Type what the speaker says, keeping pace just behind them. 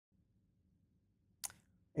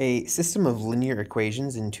A system of linear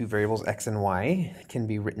equations in two variables x and y can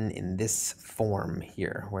be written in this form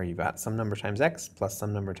here, where you've got some number times x plus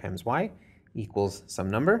some number times y equals some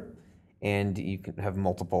number, and you can have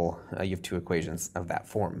multiple, you have two equations of that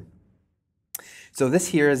form. So this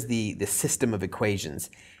here is the system of equations.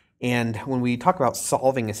 And when we talk about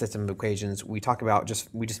solving a system of equations, we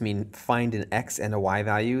just mean find an x and a y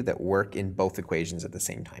value that work in both equations at the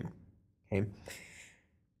same time. Okay?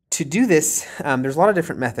 To do this, there's a lot of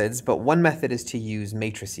different methods, but one method is to use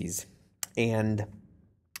matrices. And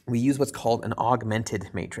we use what's called an augmented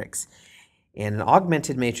matrix. And an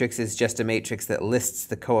augmented matrix is just a matrix that lists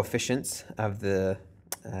the coefficients of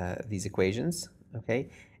these equations, okay,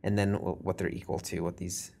 and then what they're equal to, what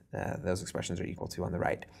those expressions are equal to on the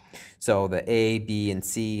right. So the A, B, and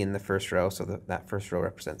C in the first row, so that first row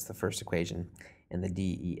represents the first equation, and the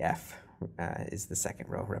D, E, F is the second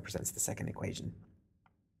row, represents the second equation.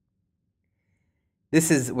 This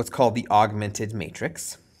is what's called the augmented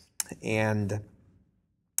matrix, and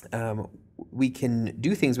we can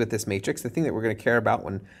do things with this matrix. The thing that we're going to care about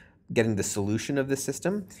when getting the solution of this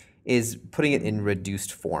system is putting it in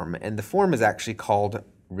reduced form, and the form is actually called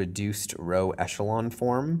reduced row echelon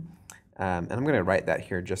form, and I'm going to write that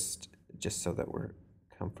here just so that we're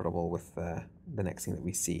comfortable with the next thing that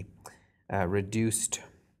we see. Reduced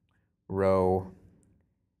row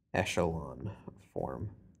echelon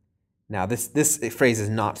form. Now this phrase is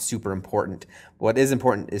not super important. What is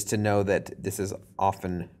important is to know that this is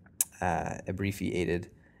often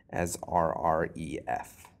abbreviated as RREF.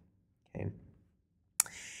 Okay?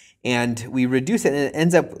 And we reduce it, and it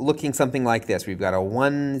ends up looking something like this. We've got a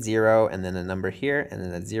 1, 0, and then a number here, and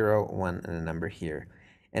then a 0, 1, and a number here.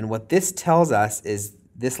 And what this tells us is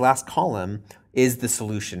this last column is the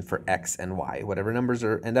solution for x and y. Whatever numbers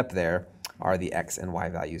end up there are the x and y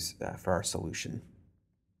values for our solution.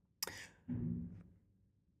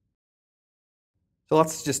 So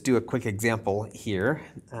let's just do a quick example here.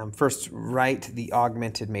 First, write the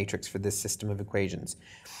augmented matrix for this system of equations.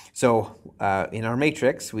 So in our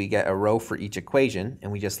matrix, we get a row for each equation, and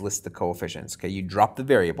we just list the coefficients. Okay, you drop the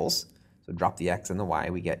variables, so drop the x and the y.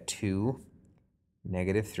 We get 2,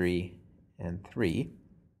 -3, and 3.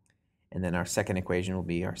 And then our second equation will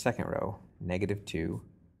be our second row, -2,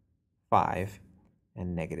 5,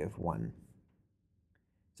 and -1.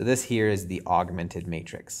 So this here is the augmented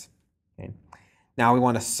matrix. Okay. Now we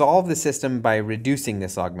want to solve the system by reducing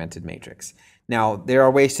this augmented matrix. Now there are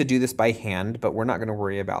ways to do this by hand, but we're not going to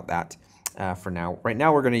worry about that for now. Right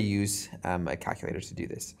now we're going to use a calculator to do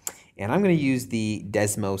this. And I'm going to use the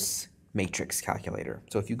Desmos matrix calculator.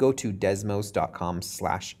 So if you go to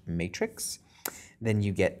desmos.com/matrix, then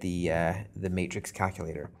you get the matrix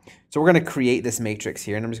calculator. So we're going to create this matrix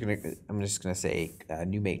here, and I'm just going to say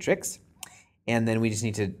new matrix. And then we just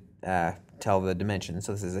need to tell the dimensions.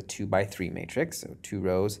 So this is a 2 by 3 matrix, so 2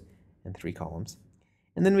 rows and 3 columns.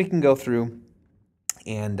 And then we can go through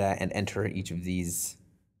and enter each of these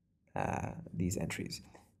entries.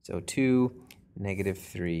 So 2,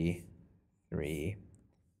 -3, 3,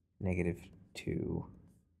 -2,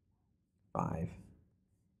 5,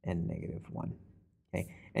 and -1. Okay,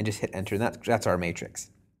 and just hit enter, and that's our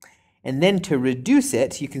matrix. And then to reduce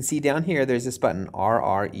it, you can see down here there's this button,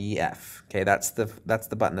 RREF. Okay, that's the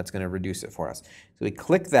button that's going to reduce it for us. So we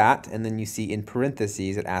click that, and then you see in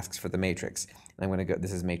parentheses it asks for the matrix. And I'm going to go,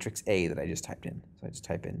 this is matrix A that I just typed in. So I just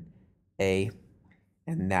type in A,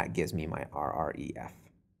 and that gives me my RREF.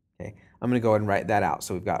 Okay, I'm going to go ahead and write that out.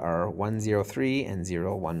 So we've got our 103 and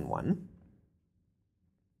 011.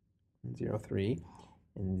 103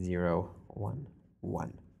 and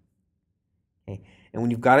 011. Okay. And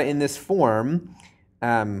when you've got it in this form,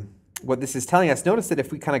 what this is telling us, notice that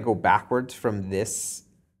if we kind of go backwards from this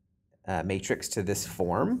matrix to this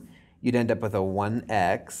form, you'd end up with a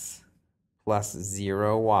 1x plus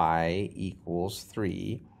 0y equals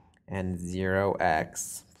 3, and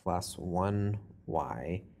 0x plus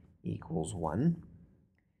 1y equals 1.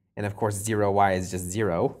 And of course, 0y is just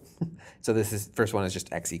 0. So first one is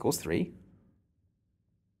just x equals 3.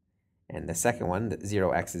 And the second one,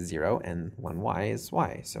 0x is 0, and 1y is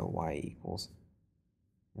y, so y equals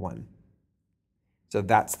 1. So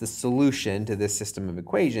that's the solution to this system of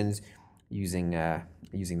equations using that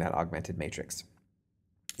augmented matrix.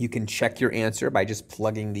 You can check your answer by just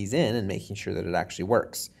plugging these in and making sure that it actually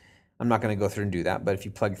works. I'm not going to go through and do that, but if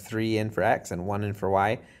you plug 3 in for x and 1 in for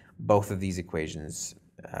y, both of these equations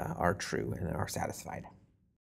are true and are satisfied.